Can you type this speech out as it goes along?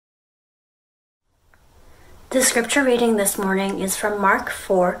The scripture reading this morning is from Mark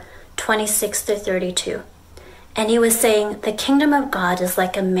 4:26-32. And he was saying, "The kingdom of God is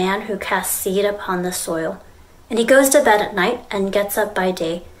like a man who casts seed upon the soil. And he goes to bed at night and gets up by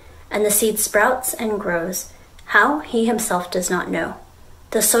day, and the seed sprouts and grows. How, he himself does not know.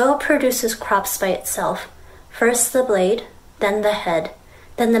 The soil produces crops by itself, first the blade, then the head,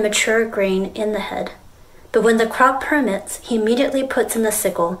 then the mature grain in the head. But when the crop permits, he immediately puts in the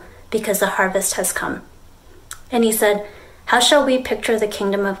sickle, because the harvest has come." And he said, "How shall we picture the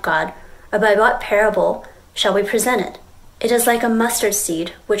kingdom of God, or by what parable shall we present it? It is like a mustard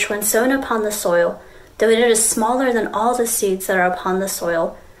seed, which when sown upon the soil, though it is smaller than all the seeds that are upon the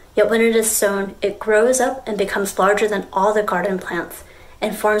soil, yet when it is sown, it grows up and becomes larger than all the garden plants,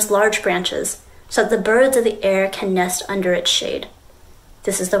 and forms large branches, so that the birds of the air can nest under its shade."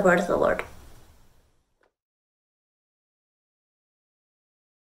 This is the word of the Lord.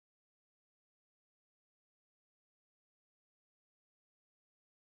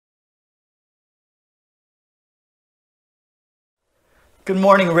 Good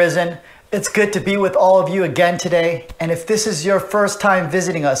morning, Risen. It's good to be with all of you again today. And if this is your first time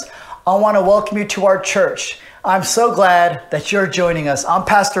visiting us, I want to welcome you to our church. I'm so glad that you're joining us. I'm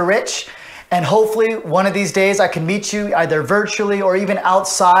Pastor Rich, and hopefully one of these days I can meet you either virtually or even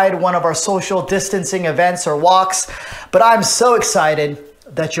outside one of our social distancing events or walks. But I'm so excited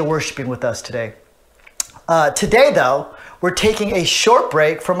that you're worshiping with us today. Today, though, we're taking a short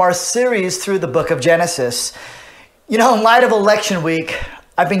break from our series through the book of Genesis. You know, in light of election week,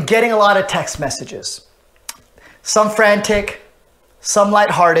 I've been getting a lot of text messages. Some frantic, some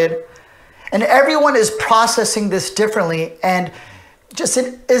lighthearted, and everyone is processing this differently and just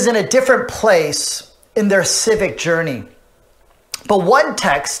is in a different place in their civic journey. But one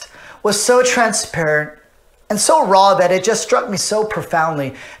text was so transparent and so raw that it just struck me so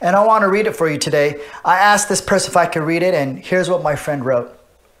profoundly, and I want to read it for you today. I asked this person if I could read it, and here's what my friend wrote.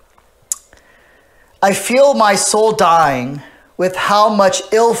 "I feel my soul dying with how much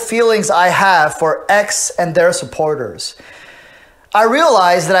ill feelings I have for X and their supporters. I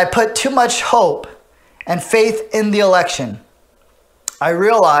realize that I put too much hope and faith in the election. I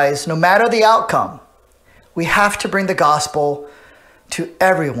realize no matter the outcome, we have to bring the gospel to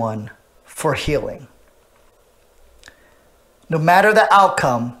everyone for healing. No matter the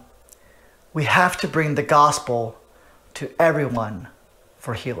outcome, we have to bring the gospel to everyone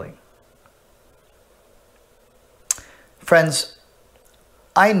for healing." Friends,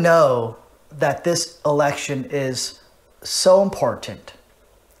 I know that this election is so important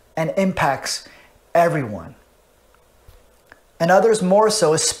and impacts everyone, and others more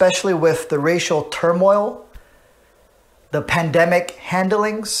so, especially with the racial turmoil, the pandemic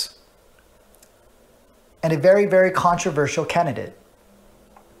handlings, and a very, very controversial candidate.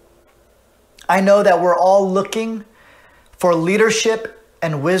 I know that we're all looking for leadership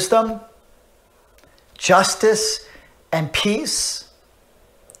and wisdom, justice and peace,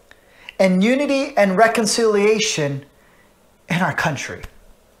 and unity and reconciliation in our country.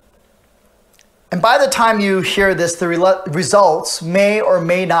 And by the time you hear this, the results may or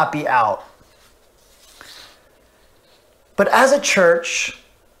may not be out. But as a church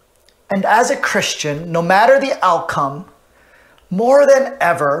and as a Christian, no matter the outcome, more than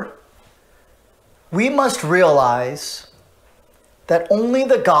ever, we must realize that only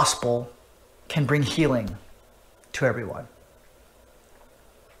the gospel can bring healing to everyone.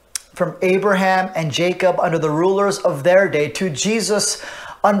 From Abraham and Jacob under the rulers of their day to Jesus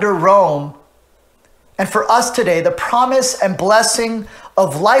under Rome, and for us today, the promise and blessing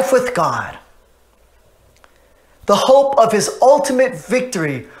of life with God, the hope of his ultimate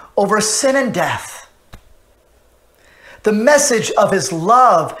victory over sin and death, the message of his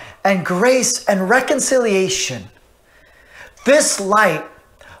love and grace and reconciliation. This light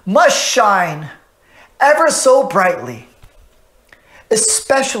must shine ever so brightly,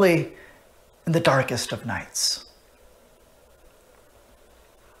 especially in the darkest of nights.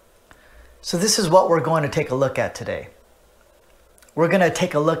 So this is what we're going to take a look at today. We're going to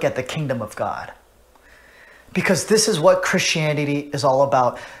take a look at the kingdom of God, because this is what Christianity is all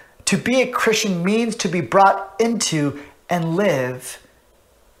about. To be a Christian means to be brought into and live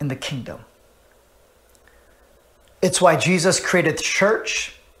in the kingdom. It's why Jesus created the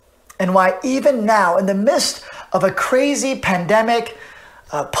church, and why even now, in the midst of a crazy pandemic,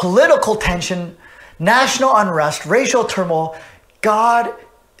 political tension, national unrest, racial turmoil, God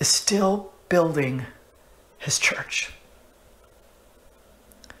is still building his church.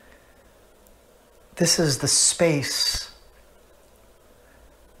 This is the space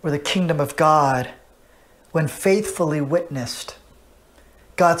where the kingdom of God, when faithfully witnessed,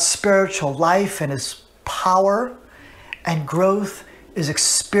 God's spiritual life and his power and growth is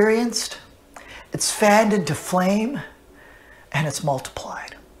experienced, it's fanned into flame, and it's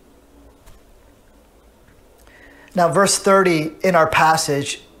multiplied. Now, verse 30 in our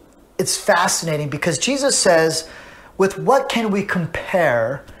passage, it's fascinating because Jesus says, with what can we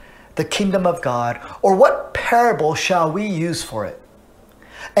compare the kingdom of God, or what parable shall we use for it?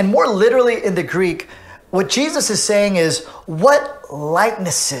 And more literally in the Greek, what Jesus is saying is, what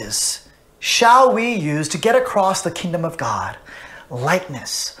likenesses shall we use to get across the kingdom of God?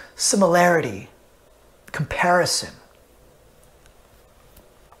 Likeness, similarity, comparison.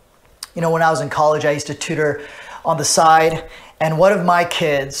 You know, when I was in college, I used to tutor on the side, and one of my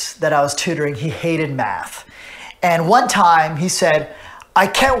kids that I was tutoring, he hated math. And one time he said, I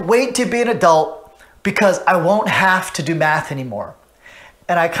can't wait to be an adult because I won't have to do math anymore.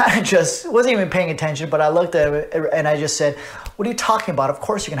 And I kind of just wasn't even paying attention, but I looked at him and I just said, what are you talking about? Of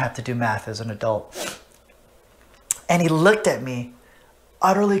course you're gonna have to do math as an adult. And he looked at me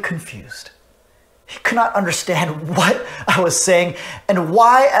utterly confused. He could not understand what I was saying and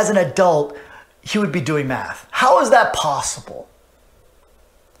why as an adult he would be doing math. How is that possible?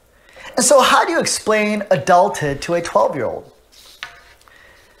 And so how do you explain adulthood to a 12-year-old?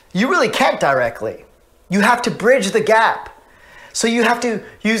 You really can't directly. You have to bridge the gap. So you have to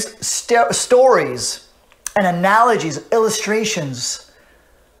use stories and analogies, illustrations,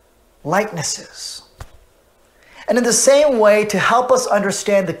 likenesses. And in the same way, to help us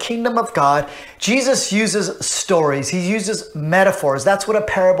understand the kingdom of God, Jesus uses stories. He uses metaphors. That's what a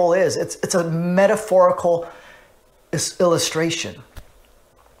parable is. It's a metaphorical illustration.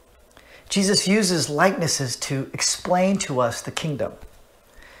 Jesus uses likenesses to explain to us the kingdom.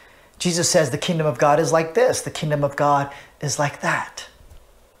 Jesus says the kingdom of God is like this. The kingdom of God is like that.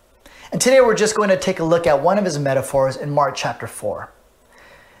 And today we're just going to take a look at one of his metaphors in Mark chapter 4.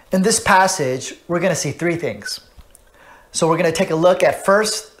 In this passage, we're going to see three things. So we're going to take a look at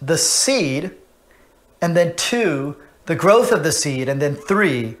first the seed, and then 2, the growth of the seed, and then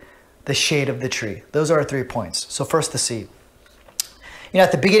 3, the shade of the tree. Those are our 3 points. So first the seed. You know,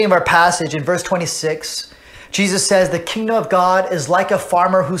 at the beginning of our passage in verse 26, Jesus says the kingdom of God is like a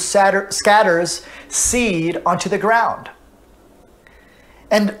farmer who scatters seed onto the ground.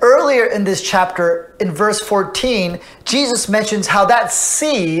 And earlier in this chapter, in verse 14, Jesus mentions how that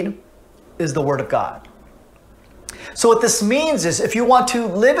seed is the word of God. So what this means is if you want to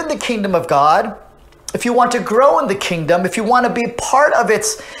live in the kingdom of God, if you want to grow in the kingdom, if you want to be part of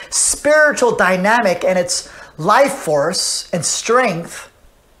its spiritual dynamic and its life force and strength,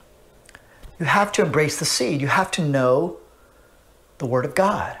 you have to embrace the seed. You have to know the word of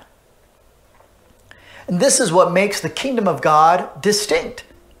God. And this is what makes the kingdom of God distinct.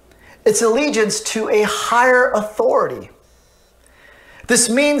 It's allegiance to a higher authority. This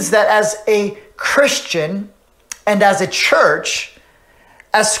means that as a Christian and as a church,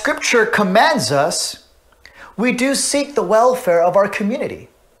 as Scripture commands us, we do seek the welfare of our community.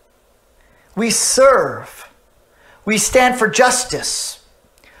 We serve. We stand for justice.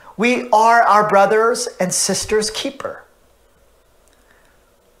 We are our brothers and sisters' keeper.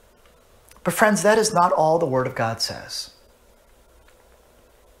 But friends, that is not all the Word of God says.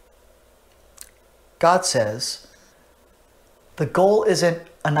 God says the goal isn't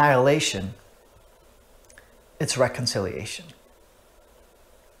annihilation, it's reconciliation.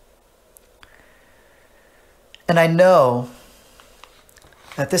 And I know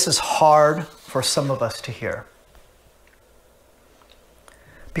that this is hard for some of us to hear.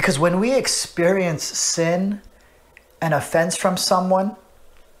 Because when we experience sin and offense from someone,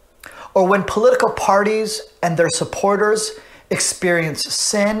 or when political parties and their supporters experience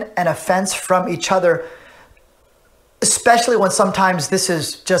sin and offense from each other, especially when sometimes this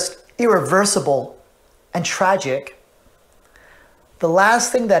is just irreversible and tragic, the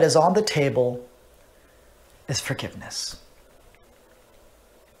last thing that is on the table is forgiveness.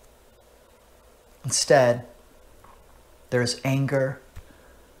 Instead, there's anger,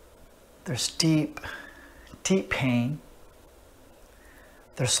 there's deep, deep pain,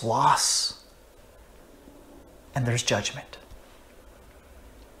 there's loss, and there's judgment.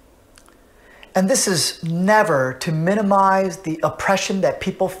 And this is never to minimize the oppression that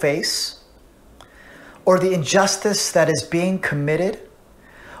people face, or the injustice that is being committed,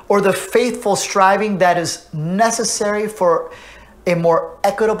 or the faithful striving that is necessary for a more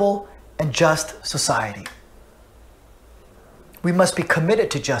equitable and just society. We must be committed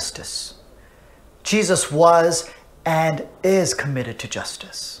to justice. Jesus was and is committed to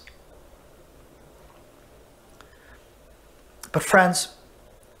justice. But friends,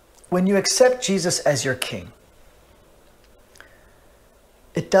 when you accept Jesus as your king,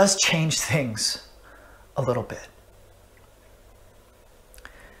 it does change things a little bit.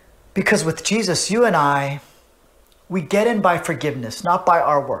 Because with Jesus, you and I, we get in by forgiveness, not by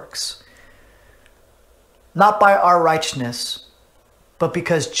our works, not by our righteousness, but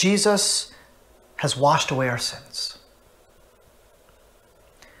because Jesus has washed away our sins.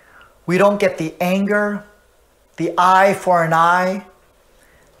 We don't get the anger, the eye for an eye,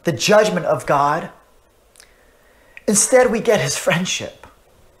 the judgment of God. Instead, we get his friendship.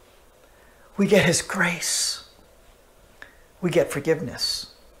 We get his grace. We get forgiveness.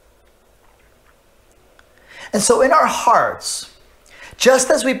 And so in our hearts,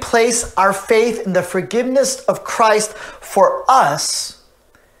 just as we place our faith in the forgiveness of Christ for us,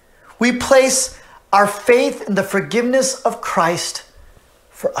 we place our faith in the forgiveness of Christ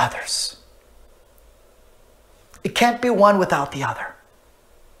for others. It can't be one without the other.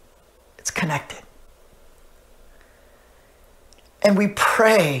 It's connected. And we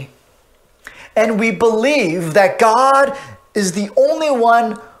pray and we believe that God is the only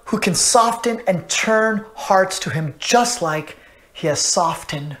one who can soften and turn hearts to him, just like he has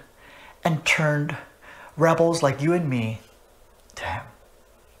softened and turned rebels like you and me to him.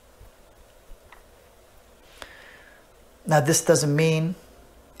 Now, this doesn't mean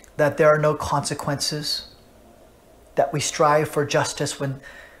that there are no consequences, that we strive for justice when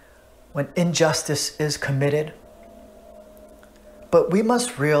injustice is committed. But we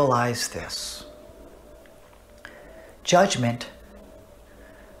must realize this. Judgment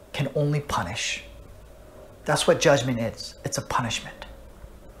can only punish. That's what judgment is. It's a punishment.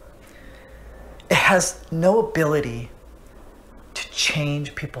 It has no ability to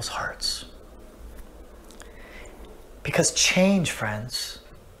change people's hearts. Because change, friends,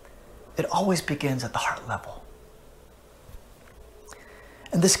 it always begins at the heart level.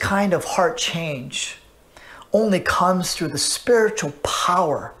 And this kind of heart change only comes through the spiritual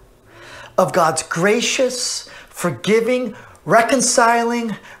power of God's gracious, forgiving,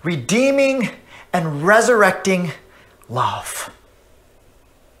 reconciling, redeeming, and resurrecting love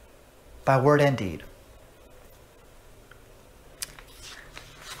by word and deed.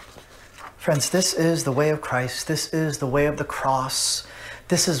 Friends, this is the way of Christ. This is the way of the cross.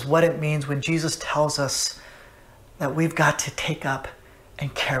 This is what it means when Jesus tells us that we've got to take up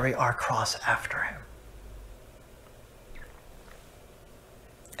and carry our cross after him.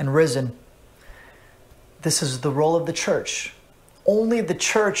 And risen, this is the role of the church. Only the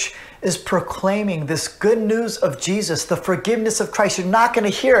church is proclaiming this good news of Jesus, the forgiveness of Christ. You're not going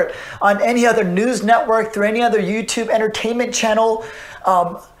to hear it on any other news network, through any other YouTube entertainment channel.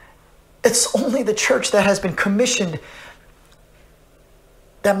 It's only the church that has been commissioned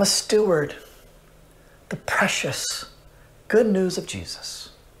that must steward the precious good news of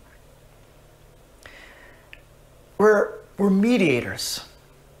Jesus. We're mediators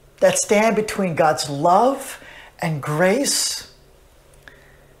that stand between God's love and grace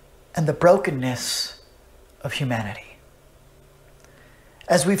and the brokenness of humanity.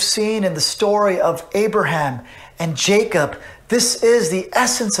 As we've seen in the story of Abraham and Jacob, this is the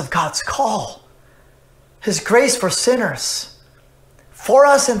essence of God's call. His grace for sinners, for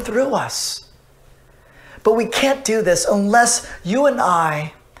us and through us. But we can't do this unless you and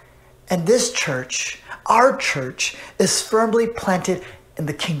I and this church, our church, is firmly planted in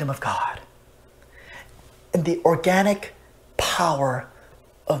the kingdom of God, in the organic power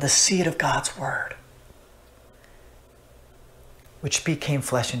of the seed of God's word, which became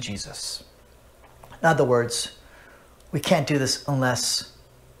flesh in Jesus. In other words, we can't do this unless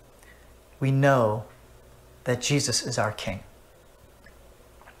we know that Jesus is our King.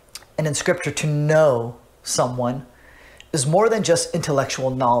 And in Scripture, to know someone is more than just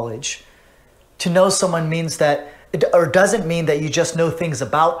intellectual knowledge. To know someone means that, or doesn't mean that you just know things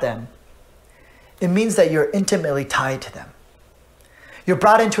about them. It means that you're intimately tied to them. You're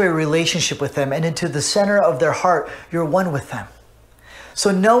brought into a relationship with them, and into the center of their heart, you're one with them. So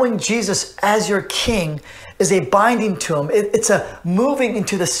knowing Jesus as your King is a binding to him. It's a moving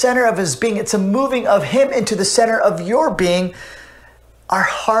into the center of his being. It's a moving of him into the center of your being. Our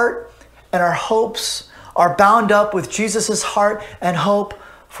heart and our hopes are bound up with Jesus' heart and hope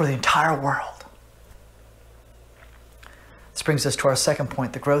for the entire world. This brings us to our second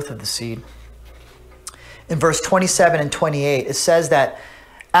point, the growth of the seed. In verse 27 and 28, it says that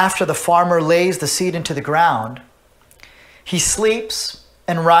after the farmer lays the seed into the ground, he sleeps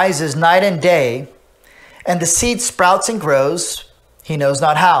and rises night and day, and the seed sprouts and grows, he knows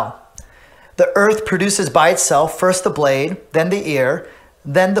not how. The earth produces by itself first the blade, then the ear,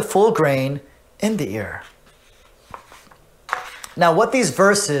 then the full grain in the ear. Now, what these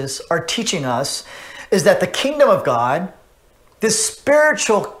verses are teaching us is that the kingdom of God, this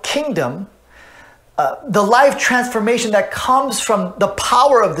spiritual kingdom, the life transformation that comes from the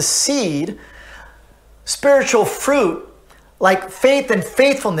power of the seed, spiritual fruit like faith and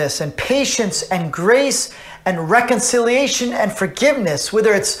faithfulness and patience and grace and reconciliation and forgiveness,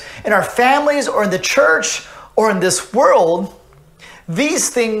 whether it's in our families or in the church or in this world, these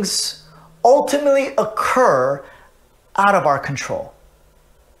things ultimately occur out of our control.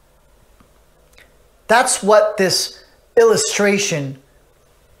 That's what this illustration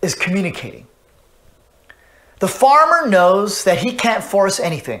is communicating. The farmer knows that he can't force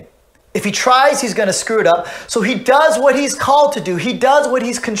anything. If he tries, he's going to screw it up. So he does what he's called to do. He does what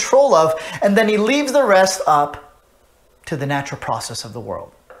he's control of, and then he leaves the rest up to the natural process of the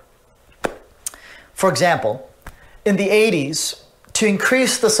world. For example, in the 80s, to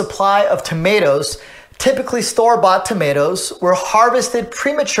increase the supply of tomatoes, typically store-bought tomatoes were harvested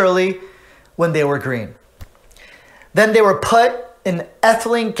prematurely when they were green. Then they were put in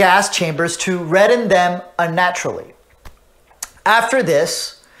ethylene gas chambers to redden them unnaturally. After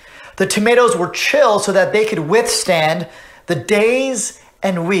this, the tomatoes were chilled so that they could withstand the days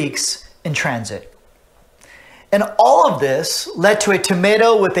and weeks in transit. And all of this led to a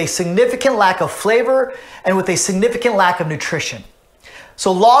tomato with a significant lack of flavor and with a significant lack of nutrition.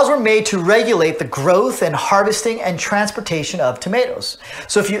 So laws were made to regulate the growth and harvesting and transportation of tomatoes.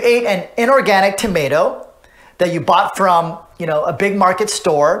 So if you ate an inorganic tomato that you bought from, a big market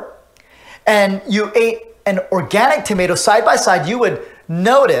store, and you ate an organic tomato side by side, you would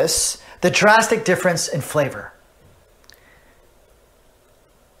notice the drastic difference in flavor.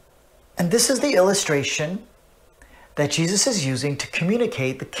 And this is the illustration that Jesus is using to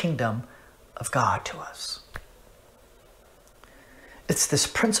communicate the kingdom of God to us. It's this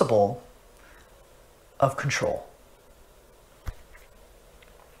principle of control.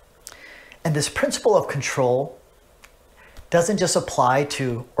 And this principle of control doesn't just apply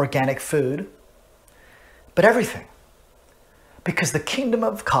to organic food, but everything. Because the kingdom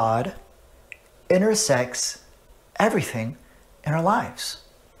of God intersects everything in our lives.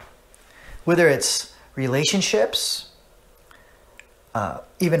 Whether it's relationships,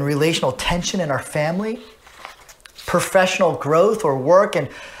 even relational tension in our family, professional growth or work and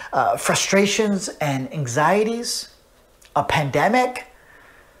frustrations and anxieties, a pandemic,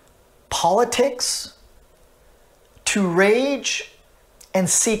 politics, to rage and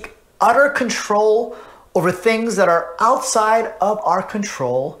seek utter control over things that are outside of our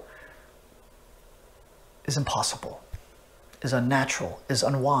control is impossible, is unnatural, is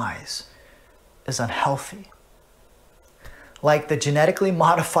unwise, is unhealthy. Like the genetically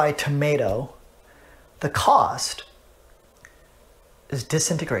modified tomato, the cost is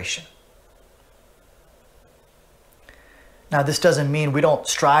disintegration. Now, this doesn't mean we don't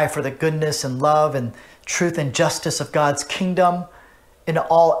strive for the goodness and love and truth and justice of God's kingdom in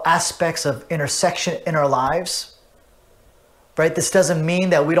all aspects of intersection in our lives, right? This doesn't mean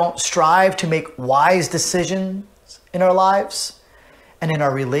that we don't strive to make wise decisions in our lives and in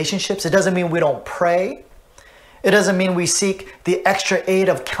our relationships. It doesn't mean we don't pray. It doesn't mean we seek the extra aid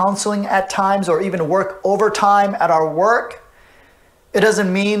of counseling at times or even work overtime at our work. It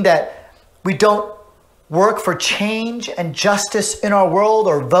doesn't mean that we don't work for change and justice in our world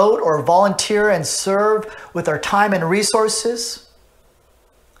or vote or volunteer and serve with our time and resources.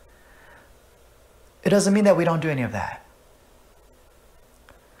 It doesn't mean that we don't do any of that.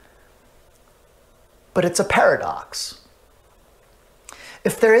 But it's a paradox.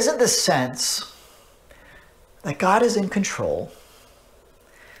 If there isn't this sense that God is in control,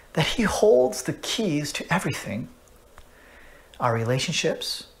 that He holds the keys to everything, our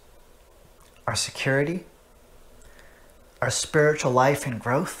relationships, our security, our spiritual life and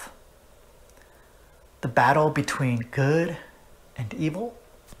growth, the battle between good and evil,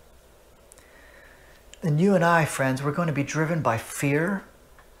 then you and I, friends, we're going to be driven by fear,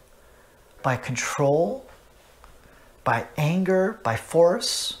 by control, by anger, by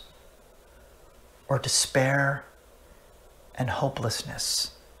force, or despair and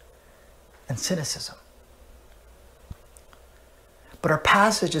hopelessness and cynicism. But our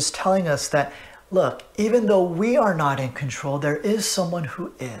passage is telling us that, look, even though we are not in control, there is someone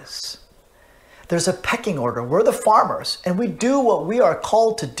who is. There's a pecking order. We're the farmers, and we do what we are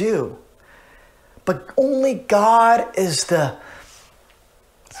called to do. But only God is the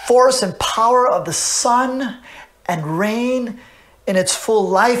force and power of the sun and rain in its full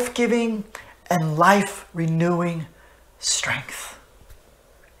life-giving and life-renewing strength.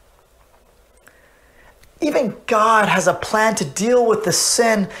 Even God has a plan to deal with the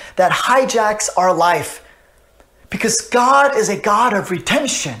sin that hijacks our life, because God is a God of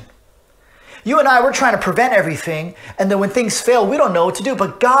redemption. You and I, we're trying to prevent everything, and then when things fail, we don't know what to do.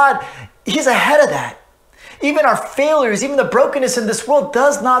 But God, He's ahead of that. Even our failures, even the brokenness in this world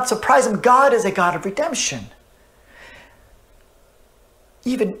does not surprise him. God is a God of redemption.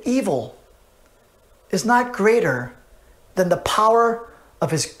 Even evil is not greater than the power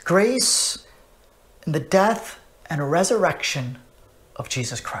of his grace in the death and resurrection of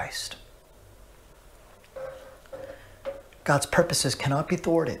Jesus Christ. God's purposes cannot be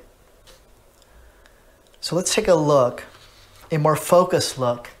thwarted. So let's take a more focused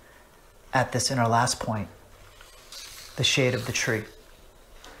look at this in our last point, the shade of the tree.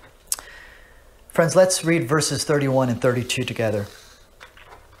 Friends, let's read verses 31 and 32 together.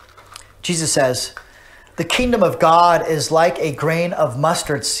 Jesus says, "The kingdom of God is like a grain of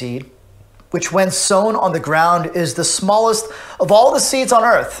mustard seed, which when sown on the ground is the smallest of all the seeds on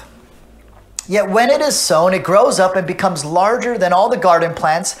earth. Yet when it is sown, it grows up and becomes larger than all the garden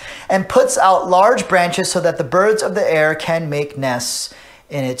plants and puts out large branches so that the birds of the air can make nests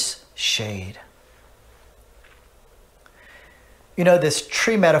in its shade." You know, this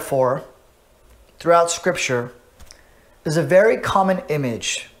tree metaphor throughout Scripture is a very common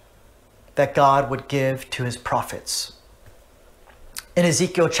image that God would give to his prophets. In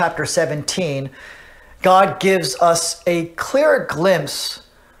Ezekiel chapter 17, God gives us a clear glimpse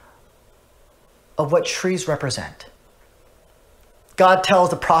of what trees represent. God tells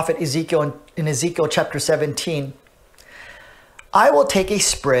the prophet Ezekiel in Ezekiel chapter 17, "I will take a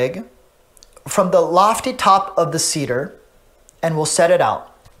sprig from the lofty top of the cedar and will set it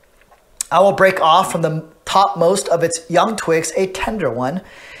out. I will break off from the topmost of its young twigs a tender one,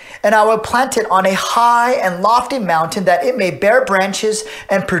 and I will plant it on a high and lofty mountain that it may bear branches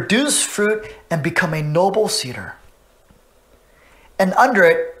and produce fruit and become a noble cedar. And under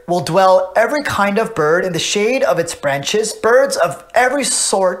it will dwell every kind of bird in the shade of its branches. Birds of every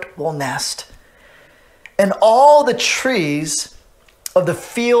sort will nest. And all the trees of the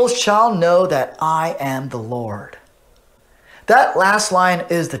field shall know that I am the Lord." That last line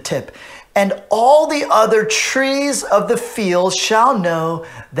is the tip. "And all the other trees of the field shall know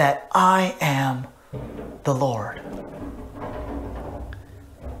that I am the Lord."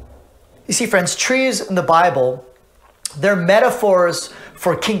 You see, friends, trees in the Bible, they're metaphors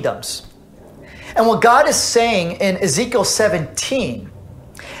for kingdoms. And what God is saying in Ezekiel 17,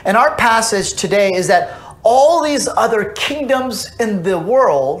 and our passage today, is that all these other kingdoms in the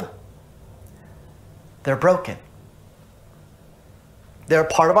world, they're broken. They're a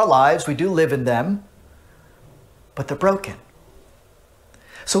part of our lives. We do live in them, but they're broken.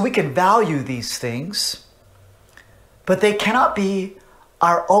 So we can value these things, but they cannot be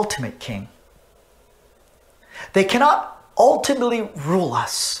our ultimate king. They cannot ultimately rule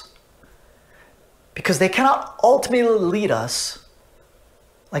us because they cannot ultimately lead us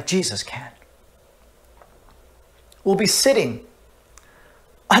like Jesus can. We'll be sitting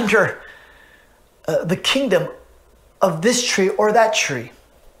under the kingdom of this tree or that tree,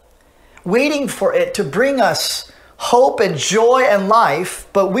 waiting for it to bring us hope and joy and life,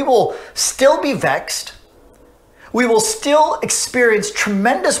 but we will still be vexed. We will still experience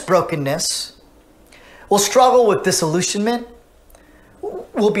tremendous brokenness. We'll struggle with disillusionment.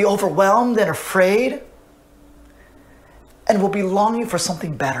 We'll be overwhelmed and afraid. And we'll be longing for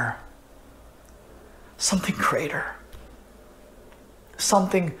something better, something greater,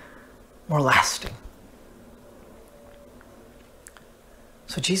 something more lasting.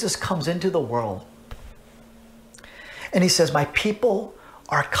 So Jesus comes into the world and he says, "My people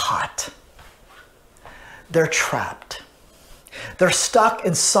are caught. They're trapped. They're stuck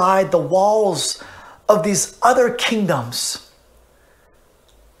inside the walls of these other kingdoms.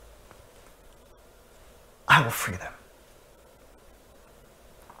 I will free them."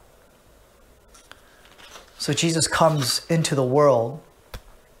 So Jesus comes into the world,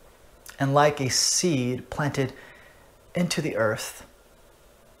 and like a seed planted into the earth,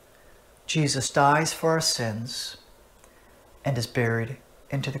 Jesus dies for our sins and is buried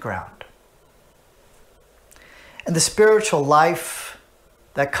into the ground. And the spiritual life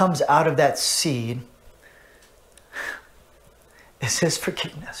that comes out of that seed is his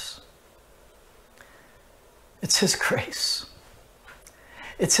forgiveness. It's his grace.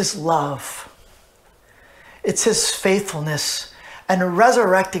 It's his love. It's his faithfulness and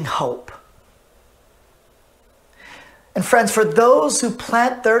resurrecting hope. And friends, for those who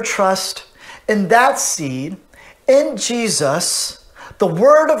plant their trust in that seed, in Jesus, the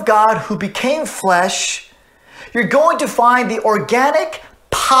Word of God who became flesh, you're going to find the organic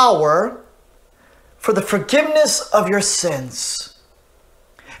power for the forgiveness of your sins.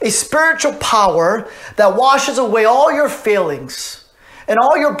 A spiritual power that washes away all your failings and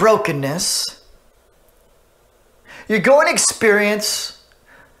all your brokenness. You're going to experience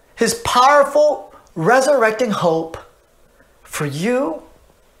his powerful resurrecting hope for you,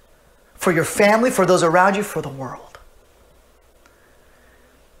 for your family, for those around you, for the world.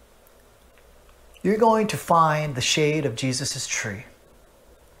 You're going to find the shade of Jesus' tree.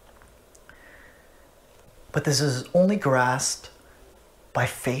 But this is only grasped by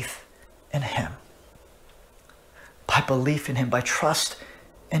faith in him, by belief in him, by trust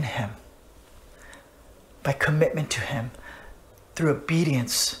in him, by commitment to him, through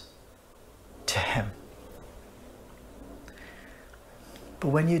obedience to him. But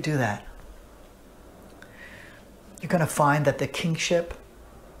when you do that, you're going to find that the kingship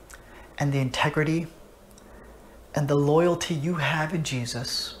and the integrity and the loyalty you have in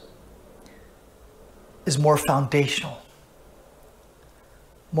Jesus is more foundational,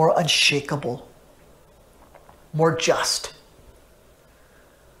 more unshakable, more just,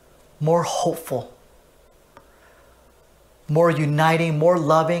 more hopeful, more uniting, more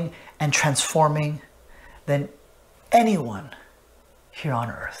loving and transforming than anyone here on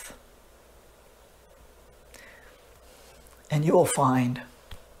earth. And you will find,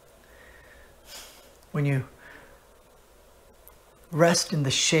 when you rest in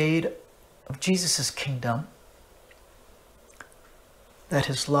the shade of Jesus' kingdom, that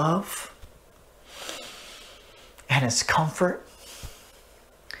his love and his comfort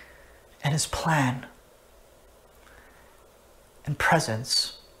and his plan and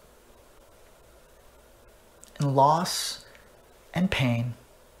presence and loss and pain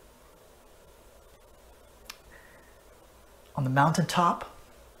on the mountaintop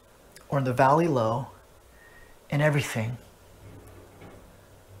or in the valley low, in everything,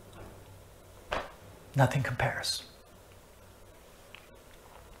 nothing compares.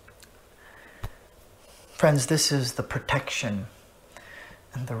 Friends, this is the protection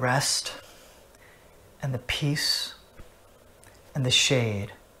and the rest and the peace and the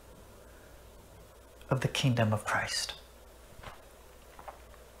shade of the kingdom of Christ.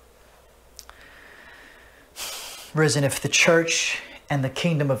 Risen, if the church and the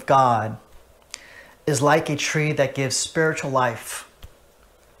kingdom of God is like a tree that gives spiritual life,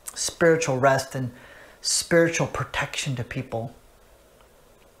 spiritual rest, and spiritual protection to people,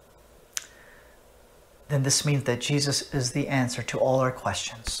 then this means that Jesus is the answer to all our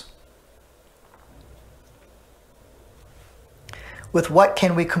questions. With what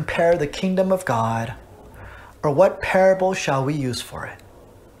can we compare the kingdom of God, or what parable shall we use for it?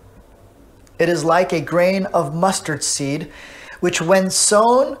 It is like a grain of mustard seed, which when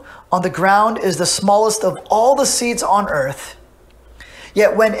sown on the ground is the smallest of all the seeds on earth.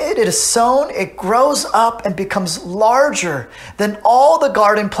 Yet when it is sown, it grows up and becomes larger than all the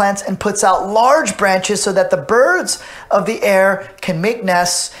garden plants and puts out large branches so that the birds of the air can make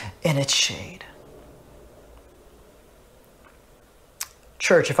nests in its shade.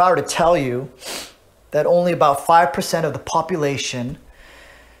 Church, if I were to tell you that only about 5% of the population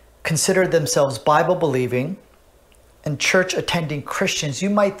consider themselves Bible-believing and church-attending Christians, you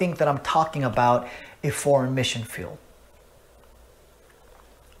might think that I'm talking about a foreign mission field.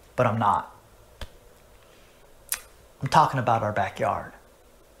 But I'm not. I'm talking about our backyard.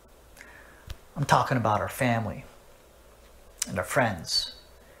 I'm talking about our family and our friends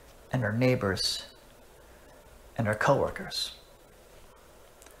and our neighbors and our coworkers.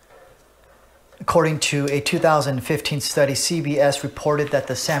 According to a 2015 study, CBS reported that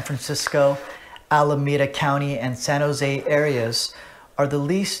the San Francisco, Alameda County, and San Jose areas are the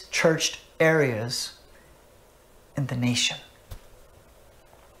least churched areas in the nation.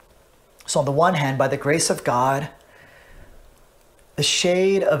 So on the one hand, by the grace of God, the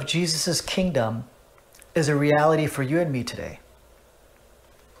shade of Jesus' kingdom is a reality for you and me today.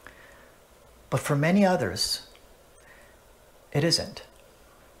 But for many others, it isn't.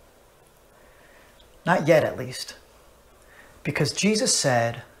 Not yet, at least. Because Jesus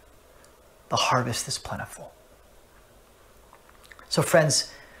said, the harvest is plentiful. So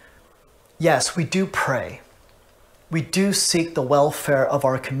friends, yes, we do pray. We do seek the welfare of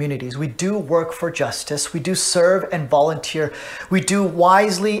our communities. We do work for justice. We do serve and volunteer. We do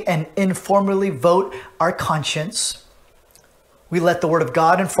wisely and informally vote our conscience. We let the Word of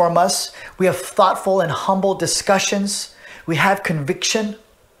God inform us. We have thoughtful and humble discussions. We have conviction.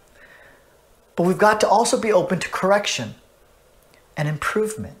 But we've got to also be open to correction and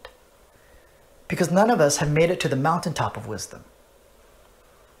improvement, because none of us have made it to the mountaintop of wisdom.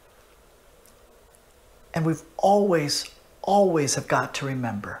 And we've always have got to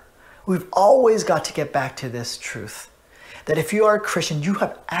remember, we've always got to get back to this truth, that if you are a Christian, you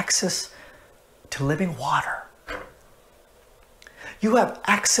have access to living water. You have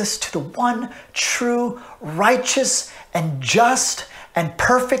access to the one true, righteous, and just and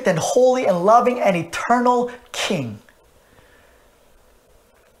perfect and holy and loving and eternal King.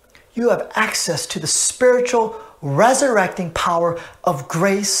 You have access to the spiritual resurrecting power of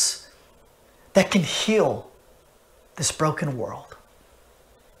grace that can heal this broken world.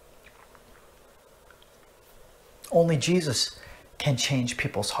 Only Jesus can change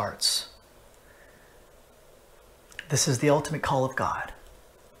people's hearts. This is the ultimate call of God.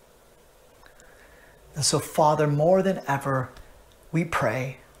 And so, Father, more than ever, we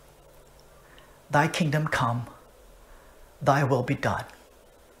pray, thy kingdom come, thy will be done.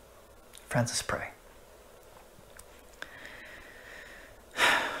 Friends, let's pray.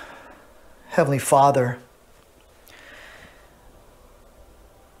 Heavenly Father,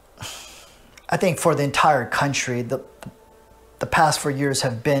 I think for the entire country, the past 4 years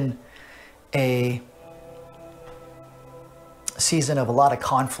have been a season of a lot of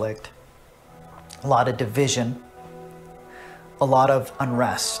conflict, a lot of division, a lot of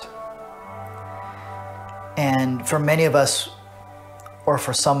unrest. And for many of us, or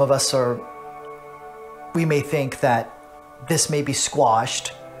for some of us, or we may think that this may be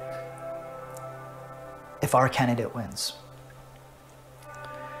squashed if our candidate wins.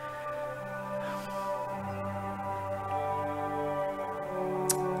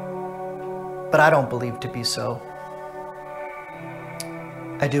 But I don't believe to be so.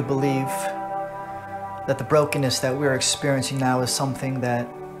 I do believe that the brokenness that we're experiencing now is something that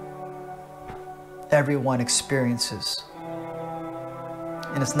everyone experiences.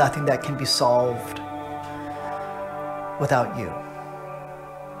 And it's nothing that can be solved without you.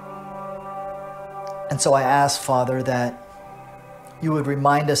 And so I ask, Father, that you would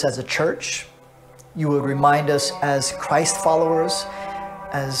remind us as a church, you would remind us as Christ followers,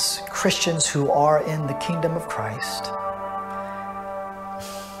 as Christians who are in the kingdom of Christ,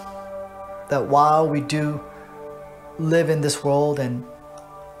 that while we do live in this world and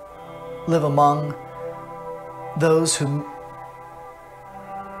live among those who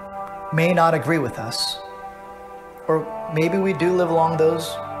may not agree with us, or maybe we do live along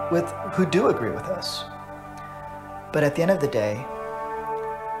those who do agree with us, but at the end of the day,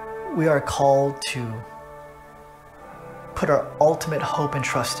 we are called to put our ultimate hope and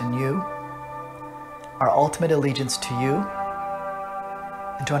trust in you, our ultimate allegiance to you,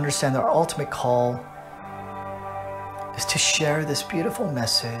 and to understand that our ultimate call is to share this beautiful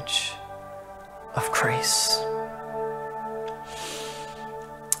message of grace,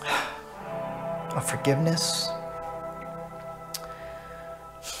 of forgiveness,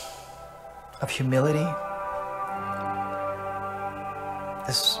 of humility,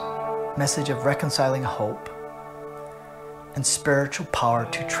 this message of reconciling hope and spiritual power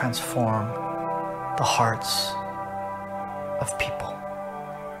to transform the hearts of people.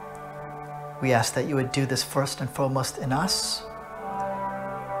 We ask that you would do this first and foremost in us.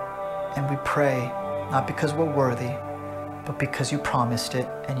 And we pray, not because we're worthy, but because you promised it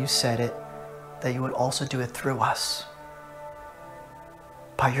and you said it, that you would also do it through us.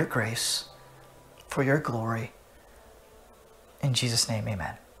 By your grace, for your glory. In Jesus' name,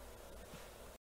 amen.